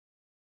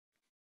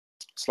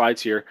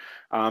slides here.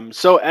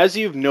 So as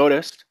you've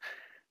noticed,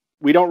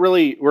 we're not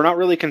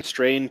really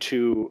constrained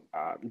to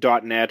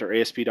 .NET or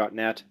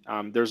ASP.NET.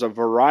 There's a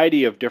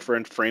variety of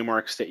different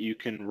frameworks that you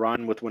can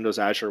run with Windows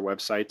Azure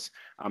Web Sites.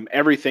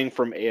 Everything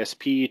from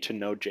ASP to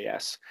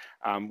node.js,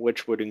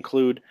 which would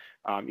include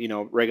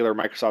regular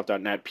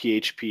Microsoft.NET,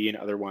 PHP, and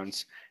other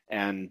ones.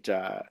 And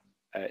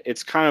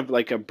it's kind of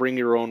like a bring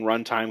your own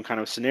runtime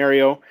kind of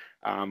scenario.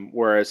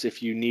 Whereas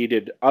if you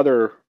needed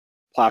other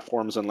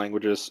platforms and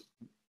languages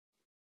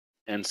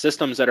and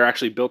systems that are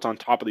actually built on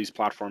top of these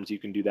platforms, you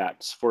can do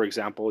that. For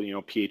example,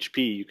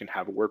 PHP, you can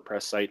have a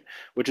WordPress site,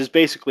 which is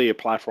basically a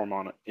platform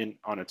on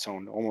its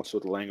own, almost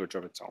with a language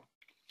of its own.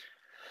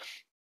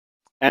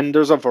 And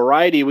there's a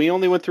variety. We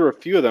only went through a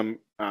few of them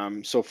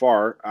so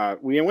far.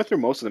 We went through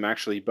most of them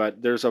actually,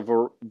 but there's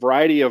a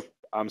variety of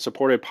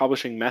supported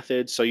publishing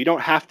methods. So you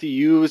don't have to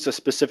use a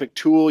specific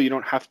tool. You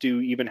don't have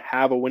to even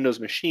have a Windows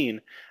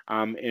machine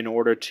in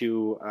order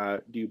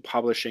to do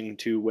publishing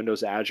to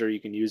Windows Azure. You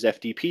can use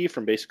FTP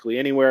from basically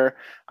anywhere.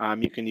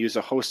 You can use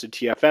a hosted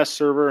TFS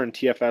server, and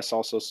TFS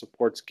also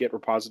supports Git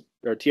repository,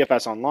 or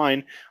TFS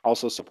Online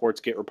also supports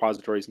Git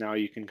repositories. Now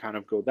you can kind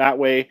of go that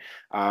way.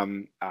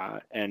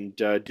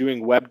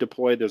 Doing web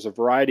deploy, there's a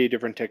variety of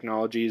different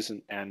technologies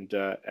and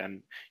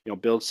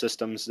build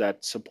systems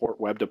that support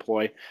web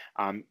deploy.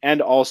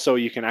 And also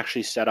you can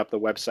actually set up the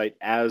website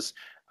as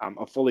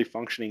a fully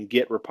functioning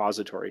Git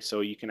repository.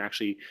 So you can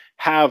actually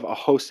have a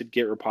hosted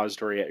Git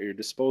repository at your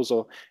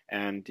disposal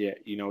and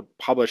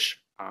publish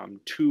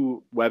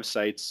to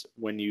websites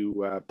when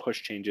you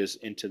push changes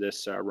into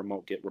this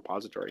remote Git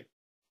repository.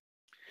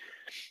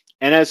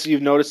 And as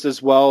you've noticed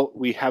as well,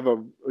 we have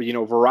a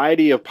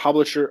variety of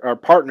publisher or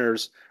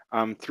partners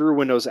through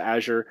Windows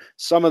Azure.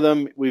 Some of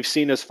them we've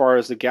seen as far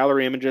as the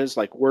gallery images,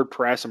 like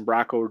WordPress and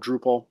Braco or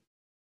Drupal.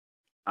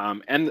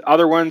 And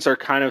other ones are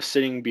kind of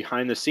sitting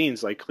behind the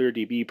scenes, like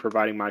ClearDB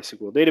providing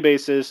MySQL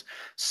databases.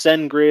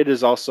 SendGrid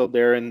is also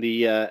there in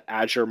the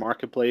Azure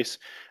Marketplace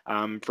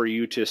for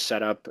you to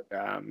set up,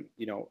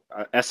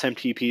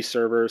 SMTP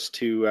servers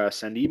to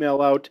send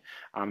email out.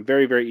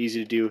 Very, very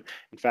easy to do.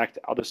 In fact,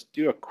 I'll just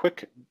do a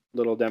quick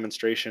little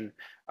demonstration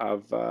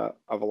of a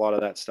lot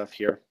of that stuff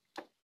here.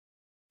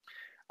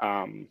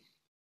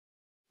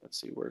 let's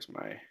see, where's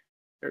my,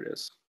 there it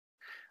is.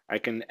 I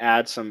can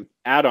add some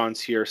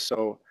add-ons here.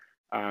 So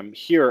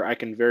here I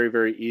can very,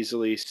 very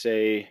easily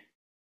say,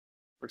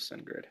 where's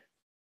SendGrid?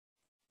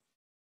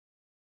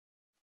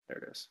 There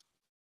it is.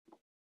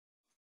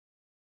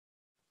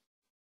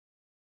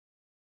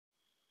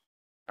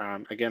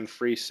 Again,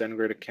 free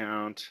SendGrid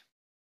account.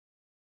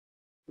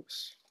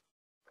 Oops.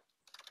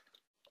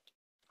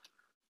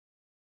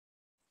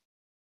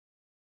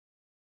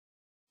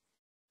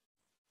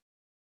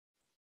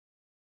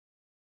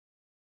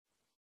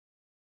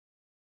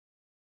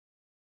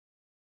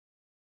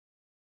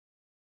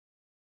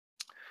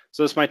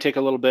 So this might take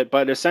a little bit,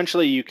 but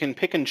essentially you can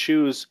pick and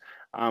choose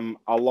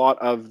a lot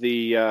of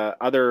the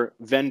other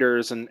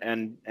vendors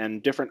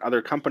and different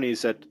other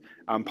companies that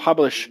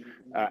publish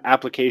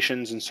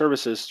applications and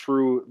services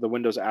through the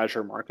Windows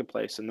Azure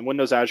Marketplace. And the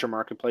Windows Azure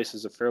Marketplace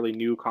is a fairly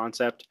new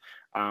concept.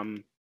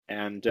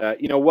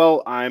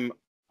 While I'm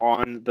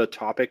on the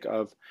topic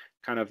of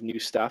kind of new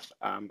stuff,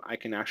 I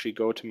can actually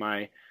go to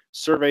my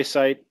survey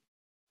site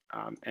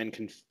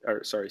and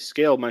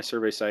scale my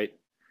survey site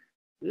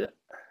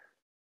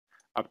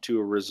up to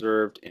a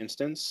reserved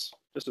instance.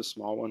 Just a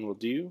small one will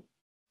do.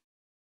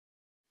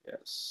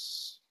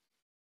 Yes.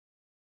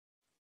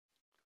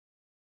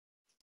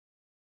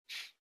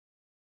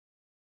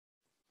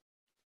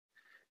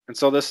 And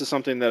so this is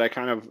something that I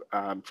kind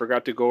of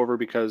forgot to go over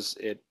because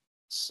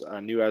it's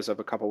new as of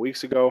a couple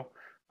weeks ago.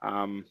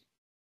 Let's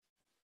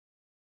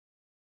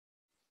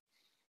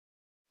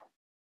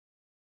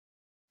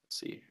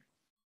see.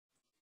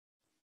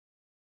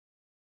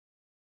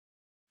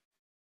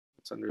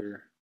 It's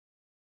under,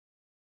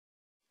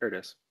 there it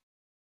is.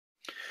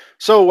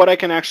 So what I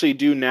can actually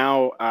do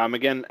now,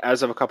 again,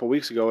 as of a couple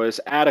weeks ago,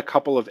 is add a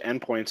couple of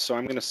endpoints. So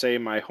I'm going to say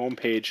my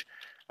homepage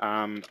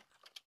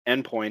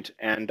endpoint,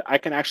 and I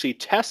can actually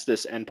test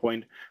this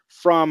endpoint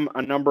from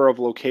a number of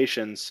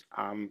locations,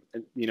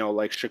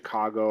 like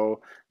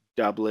Chicago,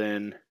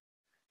 Dublin,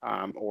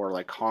 or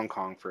like Hong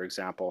Kong, for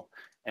example,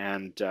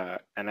 and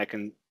I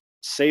can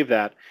save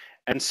that.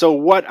 And so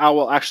what I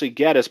will actually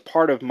get as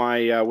part of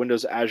my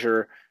Windows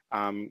Azure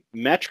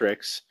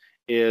metrics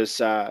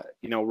is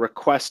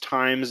request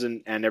times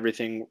and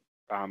everything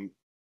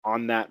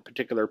on that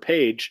particular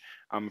page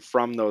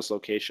from those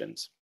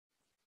locations.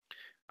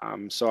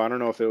 So I don't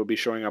know if it will be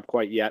showing up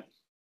quite yet.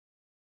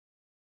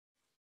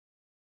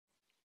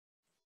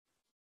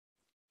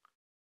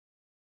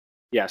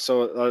 Yeah,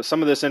 so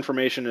some of this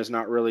information is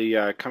not really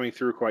coming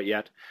through quite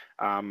yet.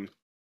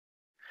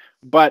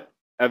 But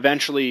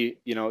eventually,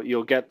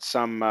 you'll get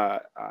some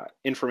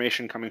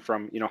information coming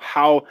from,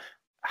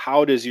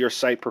 how does your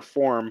site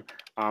perform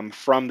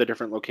from the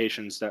different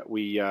locations that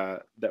we've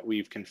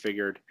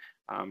configured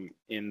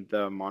in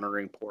the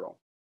monitoring portal.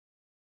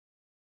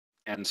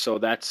 And so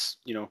that's,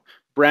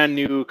 brand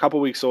new, couple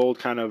weeks old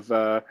kind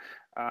of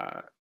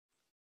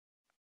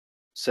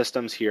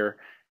systems here.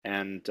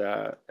 And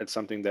it's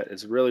something that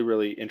is really,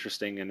 really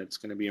interesting, and it's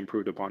going to be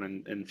improved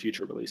upon in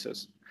future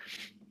releases.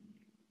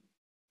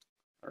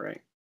 All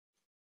right.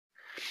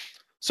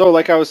 So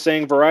like I was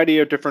saying, variety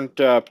of different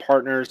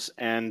partners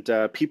and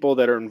people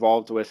that are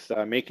involved with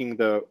making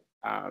the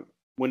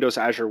Windows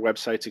Azure Web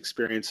Sites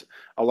experience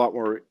a lot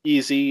more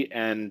easy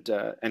and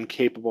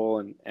capable,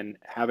 and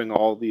having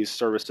all these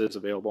services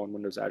available on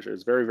Windows Azure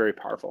is very, very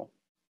powerful.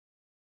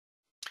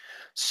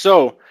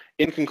 So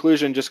in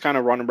conclusion, just kind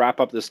of wrap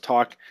up this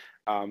talk.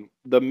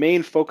 The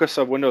main focus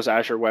of Windows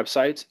Azure Web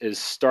Sites is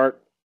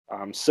start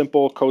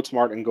simple, code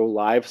smart, and go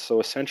live.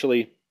 So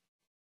essentially,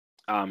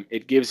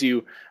 it gives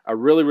you a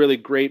really, really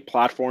great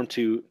platform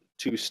to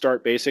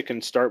start basic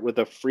and start with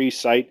a free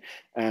site,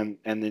 and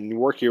then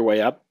work your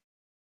way up.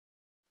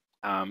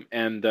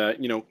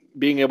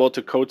 Being able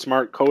to code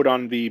smart, code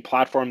on the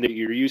platform that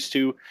you're used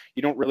to.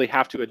 You don't really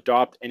have to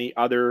adopt any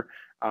other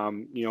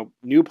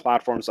new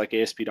platforms like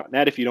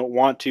ASP.NET if you don't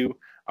want to,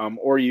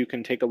 or you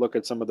can take a look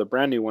at some of the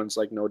brand new ones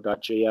like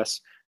node.js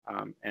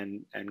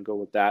and go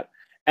with that,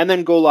 and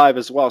then go live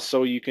as well.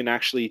 So you can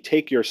actually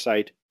take your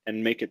site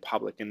and make it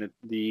public. And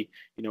the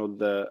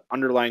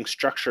underlying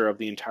structure of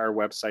the entire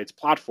website's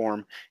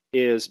platform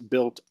is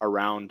built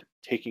around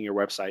taking your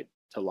website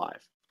to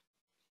live.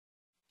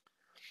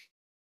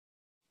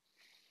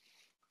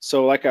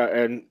 So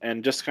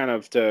and just kind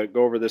of to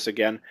go over this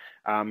again,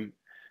 a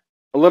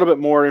little bit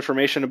more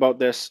information about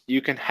this.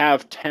 You can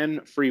have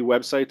 10 free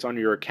websites on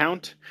your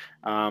account,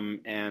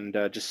 and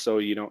just so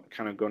you don't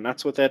kind of go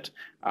nuts with it.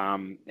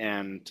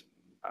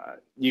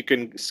 You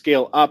can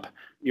scale up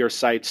your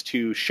sites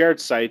to shared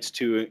sites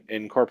to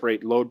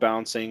incorporate load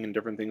balancing and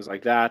different things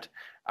like that.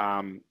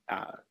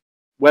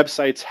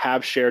 Websites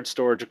have shared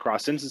storage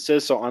across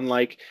instances, so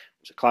unlike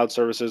cloud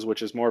services,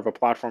 which is more of a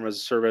platform as a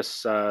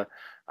service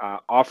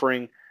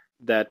offering,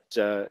 that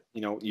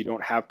you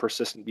don't have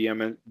persistent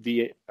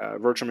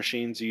virtual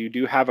machines. You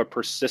do have a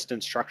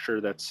persistent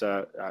structure that's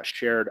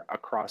shared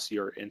across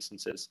your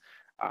instances,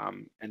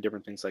 and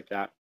different things like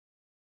that.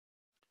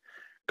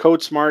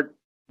 Code smart.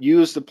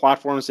 Use the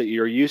platforms that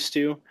you're used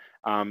to.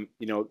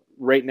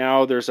 Right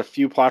now there's a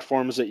few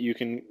platforms that you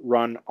can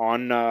run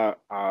on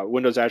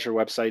Windows Azure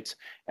websites,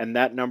 and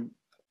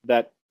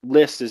that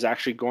list is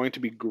actually going to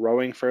be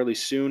growing fairly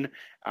soon,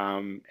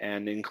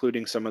 and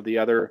including some of the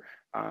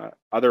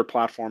other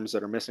platforms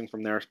that are missing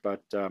from there.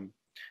 But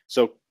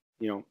so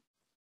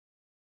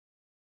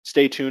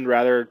stay tuned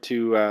rather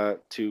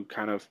to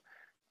kind of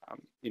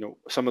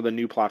some of the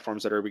new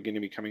platforms that are going to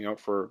be coming out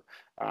for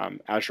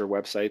Azure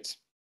websites.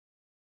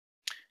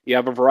 You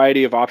have a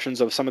variety of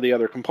options of some of the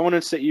other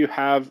components that you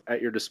have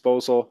at your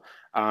disposal,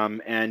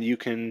 and you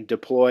can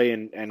deploy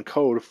and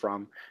code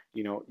from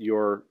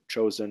your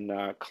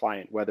chosen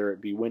client, whether it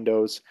be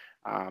Windows,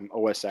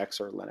 OS X,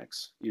 or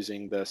Linux,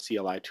 using the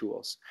CLI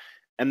tools.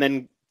 And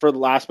then for the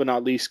last but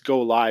not least,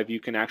 go live. You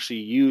can actually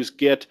use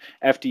Git,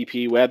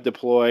 FTP, Web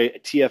Deploy,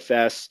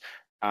 TFS,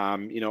 a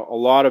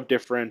lot of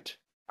different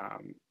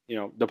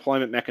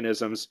deployment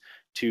mechanisms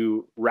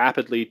to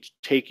rapidly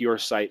take your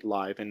site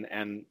live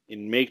and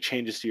make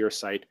changes to your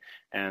site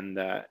and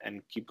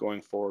keep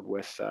going forward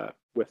with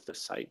the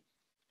site.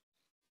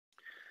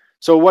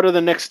 So what are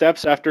the next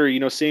steps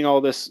after seeing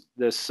all these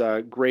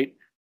great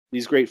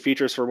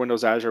features for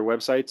Windows Azure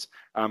websites?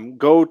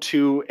 Go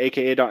to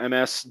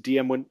aka.ms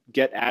DM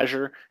get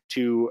Azure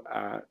to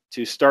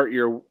start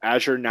your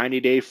Azure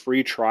 90-day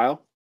free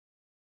trial,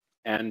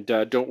 and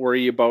don't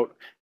worry about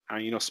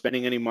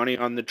spending any money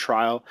on the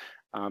trial.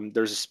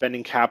 There's a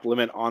spending cap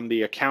limit on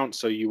the account,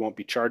 so you won't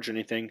be charged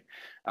anything.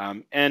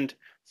 And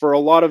for a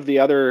lot of the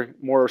other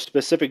more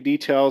specific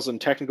details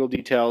and technical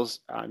details,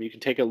 you can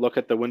take a look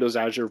at the Windows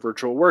Azure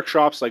virtual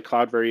workshops like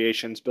cloud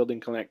variations, building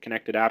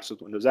connected apps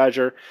with Windows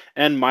Azure,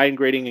 and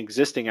migrating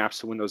existing apps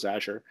to Windows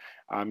Azure.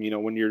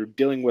 When you're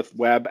dealing with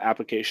web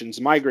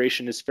applications,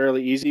 migration is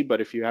fairly easy,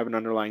 but if you have an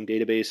underlying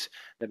database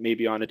that may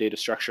be on a data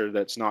structure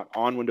that's not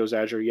on Windows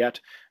Azure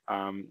yet,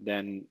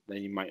 then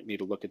you might need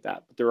to look at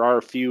that. But there are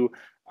a few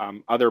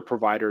other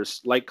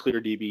providers like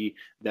ClearDB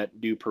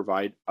that do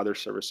provide other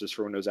services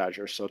for Windows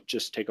Azure. So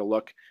just take a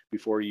look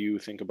before you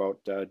think about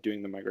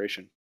doing the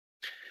migration.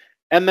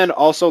 And then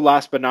also,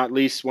 last but not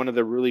least, one of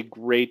the really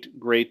great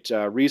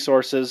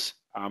resources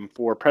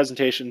for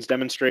presentations,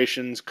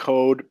 demonstrations,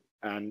 code,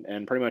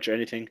 and pretty much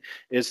anything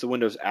is the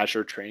Windows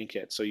Azure Training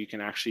Kit. So you can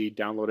actually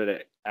download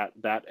it at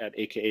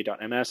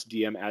aka.ms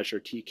DM Azure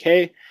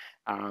TK.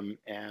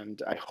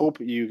 And I hope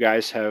you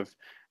guys have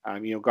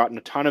gotten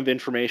a ton of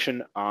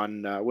information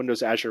on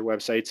Windows Azure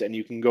websites, and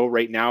you can go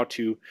right now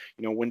to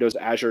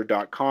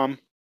windowsazure.com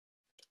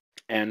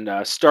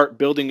and start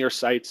building your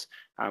sites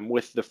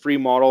with the free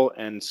model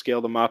and scale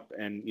them up,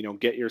 and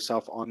get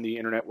yourself on the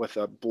internet with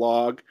a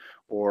blog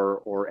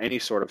or any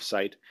sort of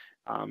site.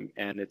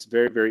 And it's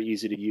very, very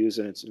easy to use,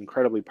 and it's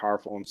incredibly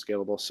powerful and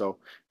scalable. So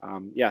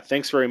yeah,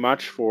 thanks very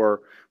much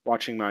for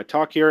watching my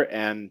talk here,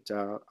 and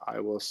I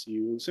will see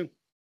you soon.